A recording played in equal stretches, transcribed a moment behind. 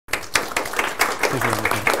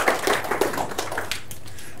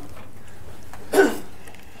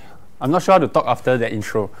I'm not sure how to talk after that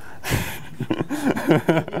intro.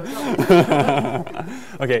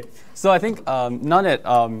 Okay, so I think now that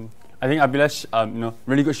I think Abhilash,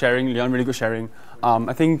 really good sharing, Leon, really good sharing.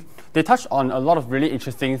 I think they touched on a lot of really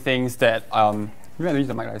interesting things that maybe I'll use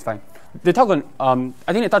the mic, it's fine. They talk on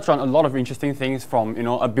I think they touched on a lot of interesting things from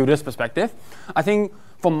a builder's perspective. I think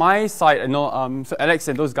from my side, so Alex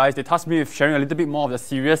and those guys, they tasked me with sharing a little bit more of the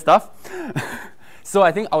serious stuff. So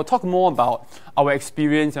I think I'll talk more about our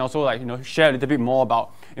experience and also share a little bit more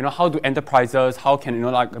about how do enterprises, how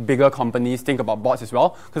can bigger companies think about bots as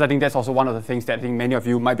well, because I think that's also one of the things that I think many of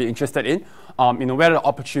you might be interested in. Where are the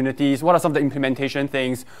opportunities, what are some of the implementation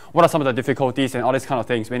things, what are some of the difficulties and all these kind of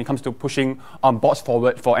things when it comes to pushing bots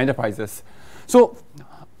forward for enterprises. So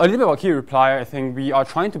a little bit about Keyreply, I think we are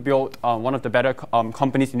trying to build one of the better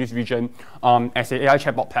companies in this region as an AI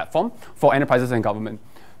chatbot platform for enterprises and government.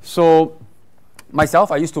 So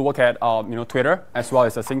myself, I used to work at Twitter as well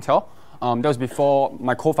as Singtel. That was before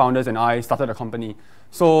my co-founders and I started the company.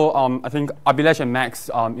 So I think Abhilash and Max,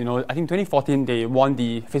 I think 2014 they won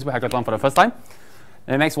the Facebook hackathon for the first time.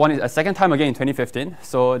 And Max won it a second time again in 2015.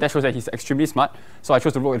 So that shows that he's extremely smart. So I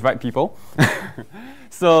chose to work with the right people.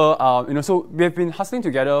 So so we've been hustling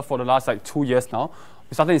together for the last 2 years now.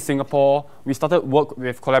 We started in Singapore. We started work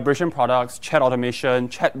with collaboration products, chat automation,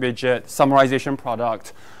 chat widget, summarization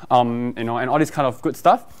product, and all this kind of good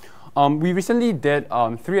stuff. We recently did 3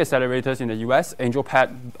 accelerators in the US,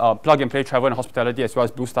 AngelPad, Plug and Play Travel and Hospitality, as well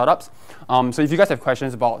as Blue Startups. So if you guys have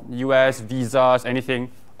questions about US, visas,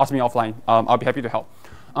 anything, ask me offline. I'll be happy to help.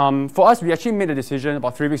 For us, we actually made a decision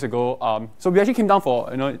about 3 weeks ago. So we actually came down for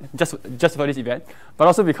just for this event, but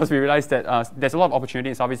also because we realized that there's a lot of opportunity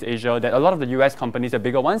in Southeast Asia that a lot of the US companies, the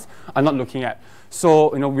bigger ones, are not looking at.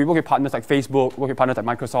 So we work with partners like Facebook, work with partners like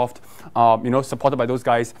Microsoft, supported by those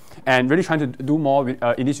guys, and really trying to do more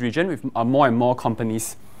in this region with more and more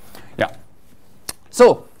companies. Yeah.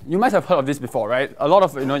 So you might have heard of this before, right? A lot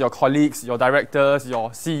of your colleagues, your directors,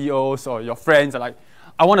 your CEOs, or your friends are like,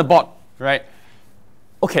 I want a bot, right?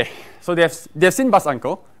 Okay, so they've seen Bots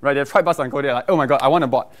Uncle, right? They've tried Bots Uncle, they're like, oh my god, I want a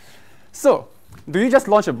bot. So, do you just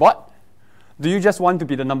launch a bot? Do you just want to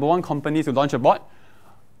be the #1 company to launch a bot?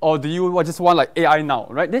 Or do you just want AI now,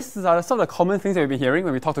 right? These are some of the common things that we've been hearing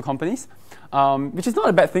when we talk to companies, which is not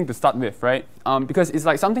a bad thing to start with, right? Because it's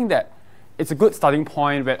something that it's a good starting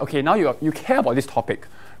point where, okay, now you care about this topic,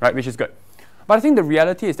 right? Which is good. But I think the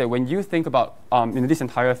reality is that when you think about this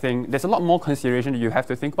entire thing, there's a lot more consideration that you have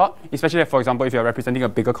to think about, especially, for example, if you're representing a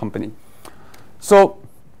bigger company. So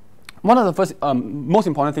one of the first, most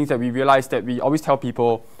important things that we realize that we always tell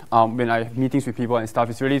people when I have meetings with people and stuff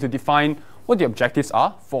is really to define what the objectives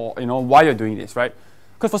are for why you're doing this, right?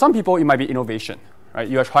 Because for some people, it might be innovation, right?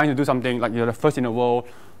 You are trying to do something like you're the first in the world,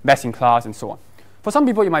 best in class, and so on. For some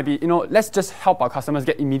people, it might be, let's just help our customers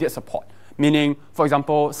get immediate support. Meaning, for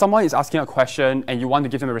example, someone is asking a question and you want to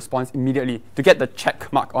give them a response immediately to get the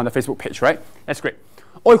check mark on the Facebook page, right? That's great.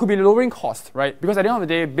 Or it could be lowering cost, right? Because at the end of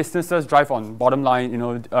the day, businesses drive on bottom line,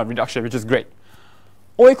 reduction, which is great.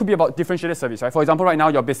 Or it could be about differentiated service, right? For example, right now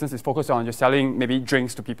your business is focused on you're selling maybe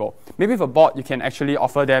drinks to people. Maybe with a bot, you can actually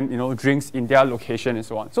offer them, drinks in their location and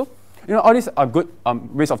so on. So, all these are good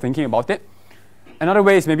ways of thinking about it. Another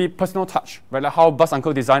way is maybe personal touch, right? Like how Bots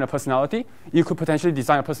Uncle designed a personality. You could potentially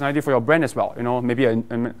design a personality for your brand as well. Maybe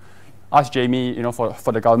ask Jamie,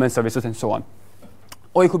 for the government services and so on.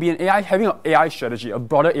 Or it could be having an AI strategy, a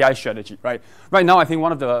broader AI strategy, right? Right now, I think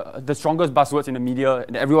one of the strongest buzzwords in the media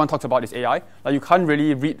that everyone talks about is AI. Like you can't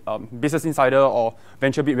really read Business Insider or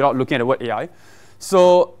VentureBeat without looking at the word AI.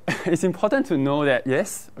 So it's important to know that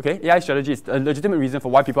yes, okay, AI strategy is a legitimate reason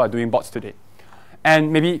for why people are doing bots today.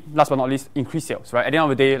 And maybe, last but not least, increase sales, right? At the end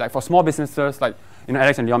of the day, like for small businesses, like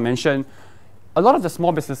Alex and Leon mentioned, a lot of the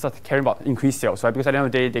small businesses are caring about increased sales, right? Because at the end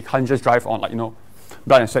of the day, they can't just drive on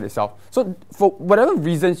blood and sweat itself. So for whatever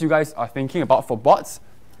reasons you guys are thinking about for bots,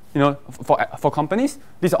 for companies,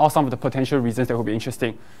 these are all some of the potential reasons that will be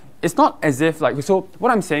interesting. It's not as if so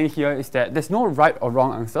what I'm saying here is that there's no right or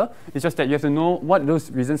wrong answer. It's just that you have to know what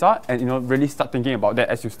those reasons are and really start thinking about that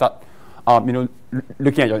as you start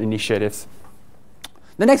looking at your initiatives.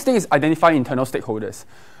 The next thing is identify internal stakeholders,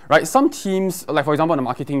 right? Some teams, like for example, the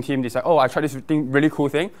marketing team, they say, oh, I tried this really cool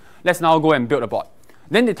thing. Let's now go and build a bot.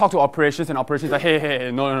 Then they talk to operations and operations like,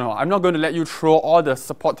 hey, no, I'm not going to let you throw all the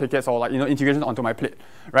support tickets or integrations onto my plate,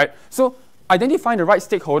 right? So identifying the right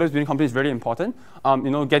stakeholders within companies is really important.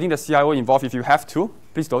 Getting the CIO involved if you have to,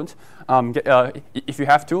 please don't. If you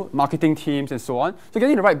have to, marketing teams and so on. So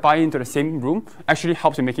getting the right buy-in to the same room actually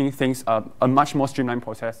helps in making things a much more streamlined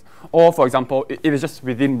process. Or for example, if it's just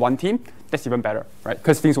within one team, that's even better, right?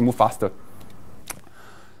 Because things will move faster.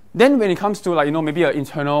 Then when it comes to maybe an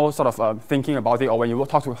internal sort of thinking about it, or when you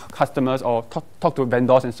talk to customers or talk to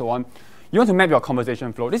vendors and so on, you want to map your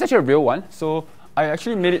conversation flow. This is actually a real one. So I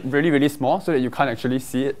actually made it really, really small so that you can't actually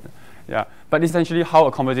see it. Yeah, but essentially how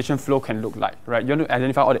a conversation flow can look like, right? You want to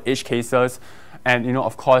identify all the edge cases, and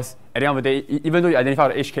of course, at the end of the day, even though you identify all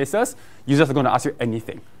the edge cases, users are going to ask you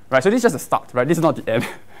anything, right? So this is just a start, right? This is not the end.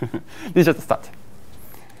 This is just a start.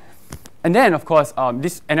 And then, of course,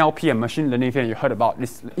 this NLP and machine learning thing you heard about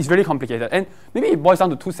is really complicated, and maybe it boils down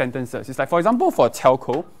to 2 sentences. It's like, for example, for a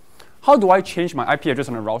telco, how do I change my IP address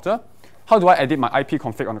on a router? How do I edit my IP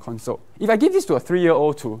config on the console? If I give this to a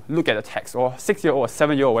 3-year-old to look at the text, or 6-year-old or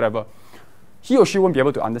 7-year-old, whatever, he or she won't be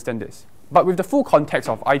able to understand this. But with the full context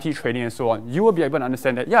of IT training and so on, you will be able to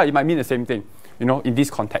understand that, yeah, it might mean the same thing, in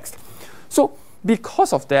this context. So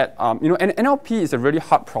because of that, and NLP is a really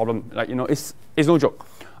hard problem. It's no joke.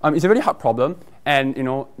 It's a really hard problem, and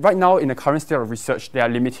right now in the current state of research, there are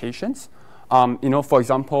limitations. For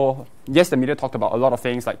example, yes, the media talked about a lot of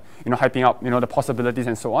things like hyping up the possibilities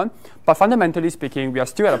and so on. But fundamentally speaking, we are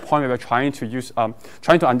still at a point where we're trying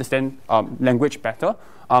to understand language better.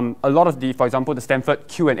 A lot of for example, the Stanford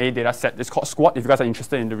Q&A data set is called SQuAD. If you guys are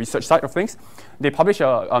interested in the research side of things, they published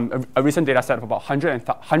a recent data set of about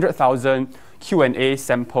 100,000 Q&A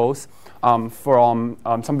samples from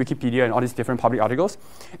some Wikipedia and all these different public articles.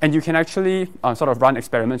 And you can actually sort of run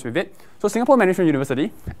experiments with it. So Singapore Management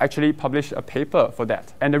University actually published a paper for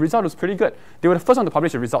that. And the result was pretty good. They were the first one to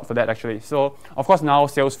publish a result for that, actually. So, of course, now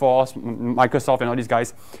Salesforce, Microsoft, and all these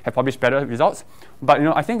guys have published better results. But,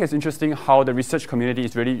 I think it's interesting how the research community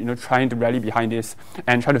is really, trying to rally behind this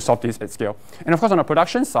and try to solve this at scale. And, of course, on the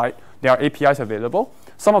production side, there are APIs available.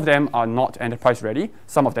 Some of them are not enterprise ready.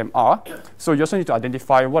 Some of them are. So you also need to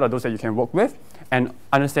identify what are those that you can work with and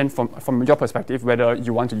understand from your perspective whether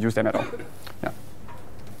you want to use them at all. Yeah.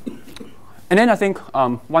 And then I think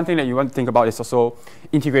one thing that you want to think about is also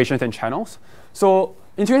integrations and channels. So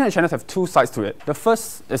integrations and channels have 2 sides to it. The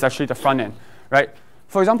first is actually the front end, right?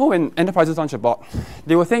 For example, when enterprises launch a bot,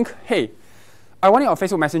 they will think, hey, I want it on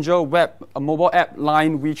Facebook Messenger, web, a mobile app,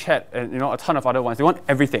 Line, WeChat, and a ton of other ones. They want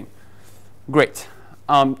everything. Great.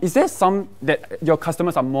 Is there some that your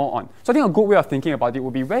customers are more on? So I think a good way of thinking about it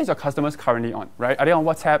would be, where is your customers currently on, right? Are they on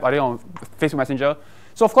WhatsApp? Are they on Facebook Messenger?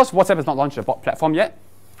 So of course, WhatsApp has not launched a bot platform yet.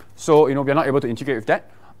 So we're not able to integrate with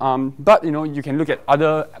that. But you can look at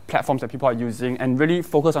other platforms that people are using and really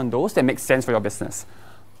focus on those that make sense for your business.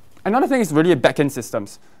 Another thing is really backend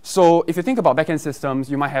systems. So if you think about backend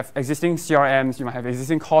systems, you might have existing CRMs, you might have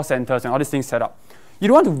existing call centers and all these things set up. You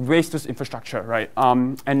don't want to waste this infrastructure, right?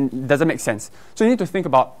 And it doesn't make sense. So you need to think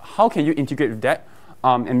about how can you integrate with that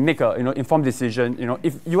and make a informed decision.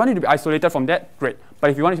 If you want it to be isolated from that, great.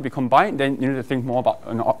 But if you want it to be combined, then you need to think more about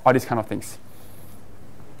all these kind of things.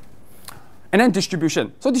 And then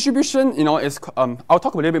distribution. So distribution, is I'll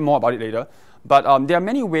talk a little bit more about it later. But there are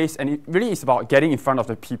many ways, and it really is about getting in front of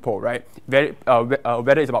the people, right?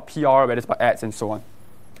 Whether it's about PR, whether it's about ads, and so on.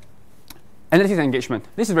 Analytics and engagement.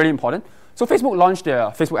 This is really important. So Facebook launched their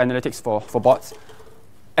Facebook Analytics for bots.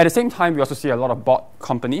 At the same time, we also see a lot of bot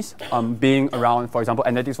companies being around, for example,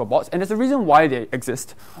 analytics for bots. And there's a reason why they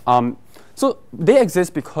exist. So they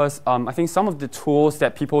exist because I think some of the tools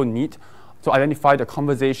that people need to identify the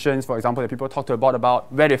conversations, for example, that people talk to a bot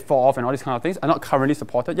about, where they fall off and all these kind of things, are not currently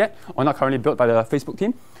supported yet, or not currently built by the Facebook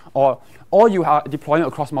team, or you are deploying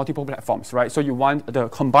across multiple platforms, right? So you want the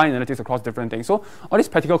combined analytics across different things. So all these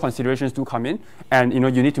practical considerations do come in, and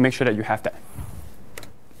you need to make sure that you have that.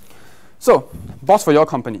 So, bots for your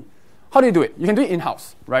company. How do you do it? You can do it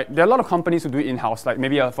in-house, right? There are a lot of companies who do it in-house, like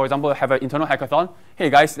maybe, for example, have an internal hackathon. Hey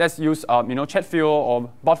guys, let's use Chatfuel or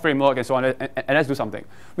bot framework and so on, and let's do something,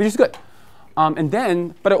 which is good. But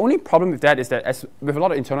the only problem with that is that, as with a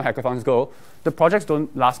lot of internal hackathons go, the projects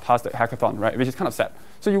don't last past the hackathon, right? Which is kind of sad.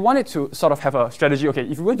 So you want it to sort of have a strategy. Okay,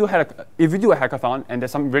 if we do a hackathon and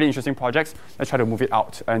there's some really interesting projects, let's try to move it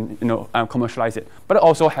out and commercialize it. But it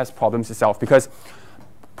also has problems itself, because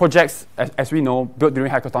projects, as we know, built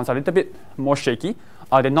during hackathons are a little bit more shaky.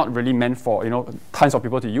 They're not really meant for tons of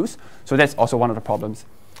people to use. So that's also one of the problems.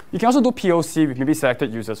 You can also do POC with maybe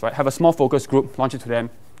selected users, right? Have a small focus group, launch it to them.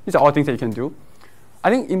 These are all things that you can do. I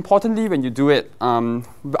think importantly, when you do it,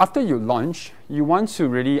 after you launch, you want to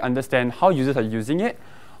really understand how users are using it,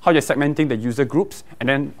 how you're segmenting the user groups, and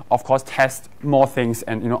then, of course, test more things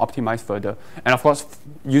and optimize further. And, of course,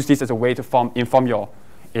 use this as a way to inform your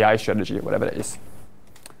AI strategy, whatever that is.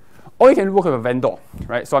 or you can work with a vendor,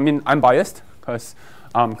 right? So I mean, I'm biased because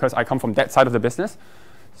I come from that side of the business.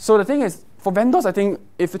 So the thing is, for vendors, I think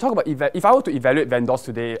if you talk about if I were to evaluate vendors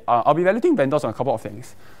today, I'll be evaluating vendors on a couple of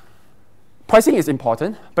things. Pricing is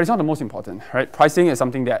important, but it's not the most important, right? Pricing is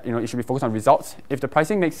something that it should be focused on results. If the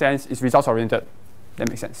pricing makes sense, it's results oriented, that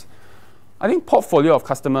makes sense. I think portfolio of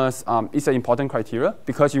customers is an important criteria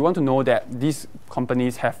because you want to know that these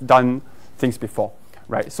companies have done things before,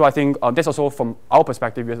 right? So I think that's also from our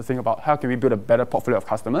perspective, we have to think about how can we build a better portfolio of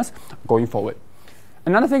customers going forward.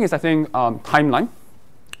 Another thing is I think timeline.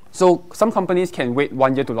 So some companies can wait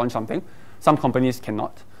 1 year to launch something, some companies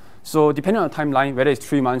cannot. So depending on the timeline, whether it's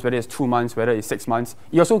 3 months, whether it's 2 months, whether it's 6 months,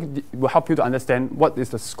 it also will help you to understand what is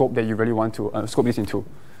the scope that you really want to scope this into.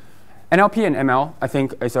 NLP and ML, I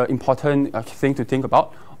think, is an important thing to think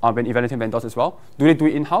about when evaluating vendors as well. Do they do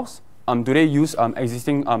it in-house? Do they use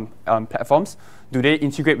existing platforms? Do they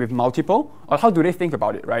integrate with multiple? Or how do they think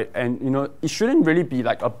about it, right? And it shouldn't really be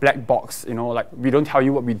like a black box, like we don't tell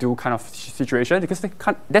you what we do kind of situation, because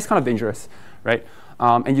that's kind of dangerous, right?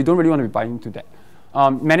 And you don't really want to be buying into that.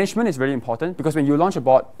 Management is very important because when you launch a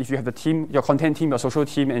bot, if you have the team, your content team, your social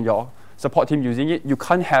team, and your support team using it, you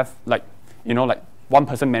can't have like one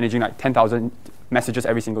person managing like 10,000 messages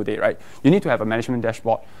every single day, right? You need to have a management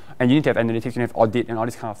dashboard, and you need to have analytics, you need to have audit, and all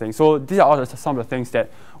these kind of things. So these are all some of the things that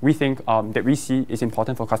we think that we see is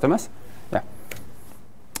important for customers. Yeah.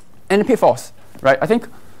 And the pitfalls, right? I think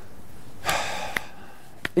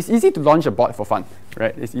it's easy to launch a bot for fun,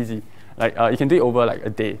 right? It's easy. Like you can do it over like a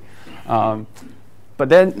day. But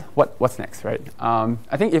then what's next, right?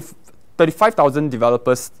 I think if 35,000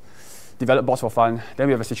 developers develop bots for fun, then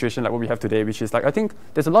we have a situation like what we have today, which is like, I think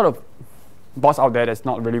there's a lot of bots out there that's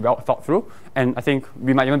not really well thought through, and I think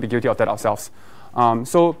we might even be guilty of that ourselves.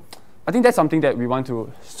 So I think that's something that we want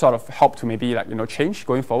to sort of help to maybe change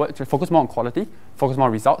going forward, to focus more on quality, focus more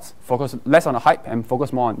on results, focus less on the hype, and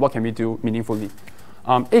focus more on what can we do meaningfully.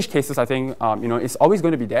 Edge cases, I think, it's always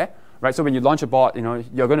going to be there, right? So when you launch a bot,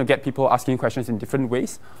 you're going to get people asking questions in different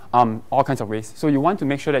ways, all kinds of ways. So you want to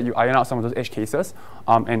make sure that you iron out some of those edge cases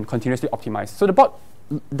and continuously optimize. So the bot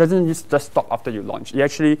doesn't just stop after you launch. It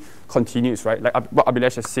actually continues, right? Like what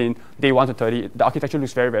Abhilash has seen, day 1 to 30, the architecture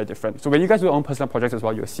looks very, very different. So when you guys do your own personal projects as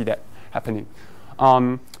well, you'll see that happening.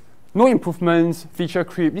 No improvements, feature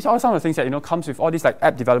creep. These are all some of the things that comes with all these like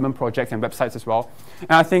app development projects and websites as well.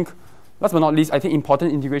 And I think, last but not least, I think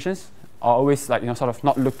important integrations are always like sort of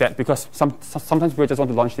not looked at because sometimes people just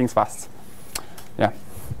want to launch things fast. Yeah.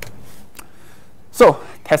 So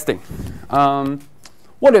testing.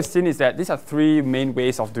 What we've seen is that these are 3 main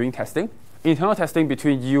ways of doing testing. Internal testing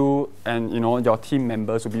between you and your team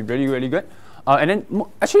members will be really, really good. And then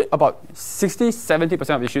actually about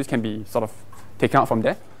 60–70% of issues can be sort of taken out from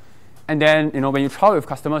there. And then when you trial with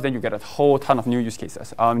customers, then you get a whole ton of new use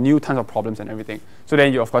cases, new tons of problems and everything. So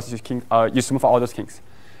then you of course you smooth out all those kinks.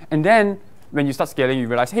 And then when you start scaling, you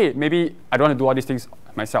realize, hey, maybe I don't want to do all these things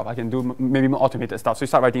myself. I can do maybe more automated stuff. So you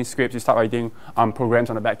start writing scripts, you start writing programs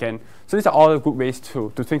on the back end. So these are all good ways to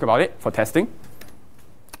think about it for testing.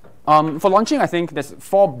 For launching, I think there's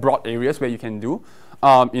 4 broad areas where you can do.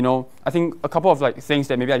 I think a couple of like things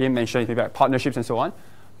that maybe I didn't mention, maybe like partnerships and so on.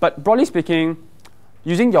 But broadly speaking,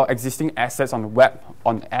 using your existing assets on the web,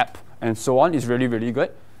 on app, and so on is really, really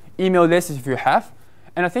good. Email lists if you have.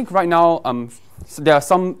 And I think right now, so there are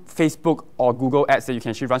some Facebook or Google ads that you can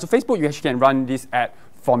actually run. So Facebook, you actually can run this ad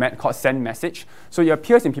format called send message. So it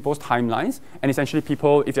appears in people's timelines, and essentially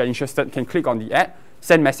people, if they're interested, can click on the ad,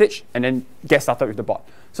 send message, and then get started with the bot.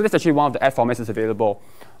 So that's actually one of the ad formats that's available.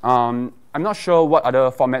 I'm not sure what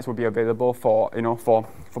other formats will be available for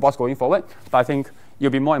bots going forward, but I think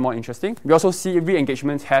it'll be more and more interesting. We also see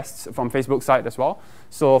re-engagement tests from Facebook side as well.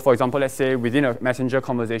 So for example, let's say within a messenger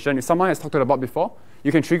conversation, if someone has talked to the bot before,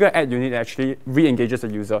 you can trigger ad unit that actually re-engages the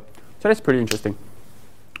user. So that's pretty interesting.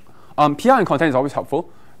 PR and content is always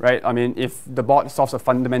helpful, right? I mean, if the bot solves a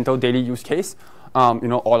fundamental daily use case,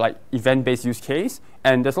 or like event-based use case,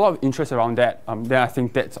 and there's a lot of interest around that, then I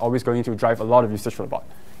think that's always going to drive a lot of usage for the bot.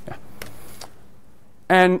 Yeah.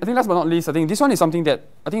 And I think last but not least, I think this one is something that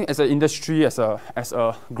I think as an industry, as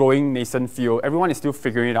a growing nascent field, everyone is still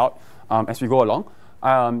figuring it out as we go along.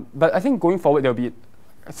 But I think going forward, there'll be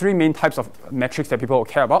 3 main types of metrics that people will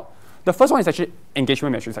care about. The first one is actually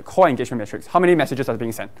engagement metrics, like core engagement metrics. How many messages are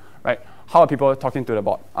being sent, right? How are people talking to the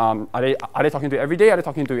bot? Are they talking to it every day? Are they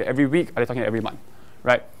talking to it every week? Are they talking every month,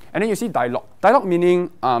 right? And then you see dialogue. Dialogue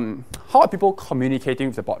meaning how are people communicating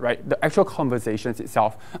with the bot, right? The actual conversations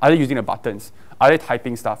itself. Are they using the buttons? Are they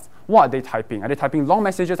typing stuff? What are they typing? Are they typing long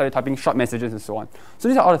messages? Are they typing short messages and so on? So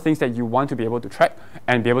these are all the things that you want to be able to track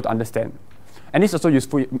and be able to understand. And this is also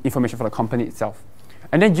useful information for the company itself.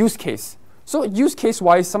 And then use case. So use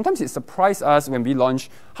case-wise, sometimes it surprises us when we launch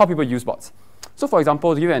how people use bots. So for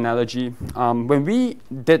example, to give you an analogy, when we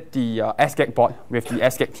did the SGAG bot with the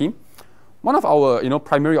SGAG team, one of our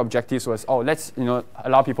primary objectives was, let's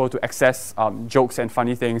allow people to access jokes and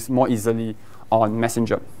funny things more easily on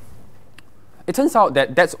Messenger. It turns out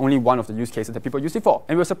that that's only one of the use cases that people use it for.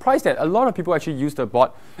 And we were surprised that a lot of people actually use the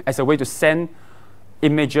bot as a way to send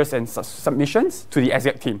images and submissions to the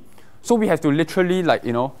SGAG team. So we have to literally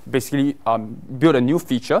basically build a new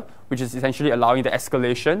feature, which is essentially allowing the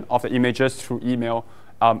escalation of the images through email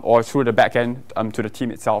or through the backend to the team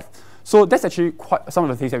itself. So that's actually quite some of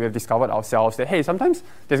the things that we have discovered ourselves, that hey, sometimes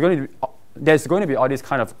there's going to be all these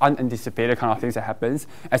kind of unanticipated kind of things that happens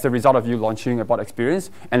as a result of you launching a bot experience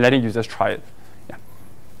and letting users try it. Yeah.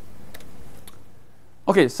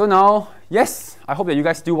 Okay, so now, yes, I hope that you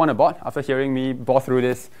guys still want a bot after hearing me bore through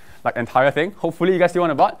this entire thing. Hopefully you guys still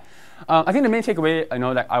want a bot. I think the main takeaway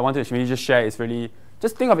that I wanted to really just share is really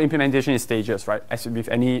just think of implementation in stages, right? As with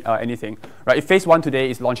anything, right? If phase 1 today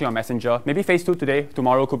is launching on Messenger, maybe phase 2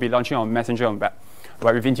 tomorrow could be launching on Messenger on web,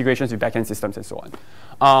 right? With integrations with backend systems and so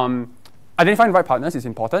on. Identifying the right partners is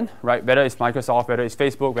important, right? Whether it's Microsoft, whether it's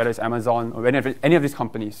Facebook, whether it's Amazon, or any of these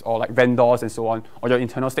companies, or like vendors and so on, or your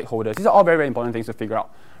internal stakeholders. These are all very, very important things to figure out,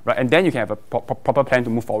 right? And then you can have a proper plan to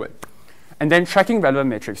move forward. And then tracking relevant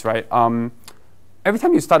metrics, right? Every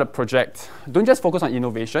time you start a project, don't just focus on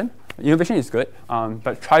innovation. Innovation is good,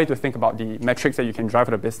 but try to think about the metrics that you can drive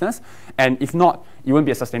for the business. And if not, it won't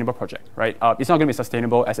be a sustainable project, right? It's not going to be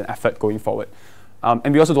sustainable as an effort going forward.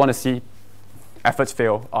 And we also don't want to see efforts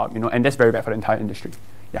fail, and that's very bad for the entire industry.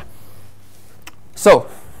 Yeah. So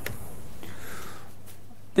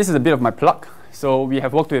this is a bit of my plug. So we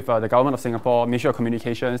have worked with the Government of Singapore, Ministry of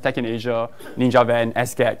Communications, Tech in Asia, Ninja Van,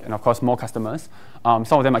 SGAG, and of course more customers.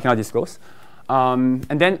 Some of them I cannot disclose. And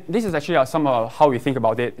then this is actually some of how we think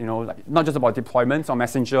about it, not just about deployments on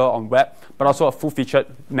Messenger, on web, but also a full-featured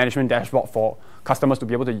management dashboard for customers to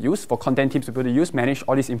be able to use, for content teams to be able to use, manage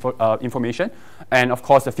all this information. And of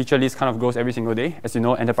course, the feature list kind of grows every single day. As you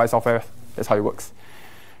know, enterprise software, that's how it works.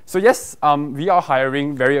 So yes, we are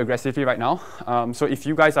hiring very aggressively right now. So if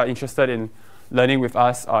you guys are interested in learning with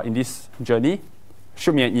us in this journey,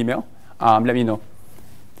 shoot me an email, let me know.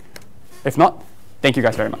 If not, thank you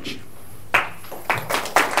guys very much.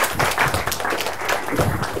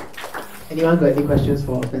 Anyone got any questions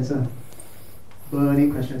for Spencer?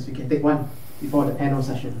 Burning questions, we can take one before the panel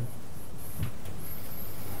session.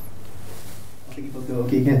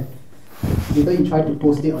 Okay, can. Later you try to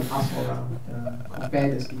post it on Ask Forum,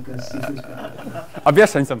 compare the speakers. I'll be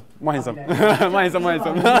handsome, more handsome. More handsome.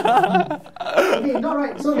 Okay, not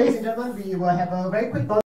right. So ladies and gentlemen, we will have a very quick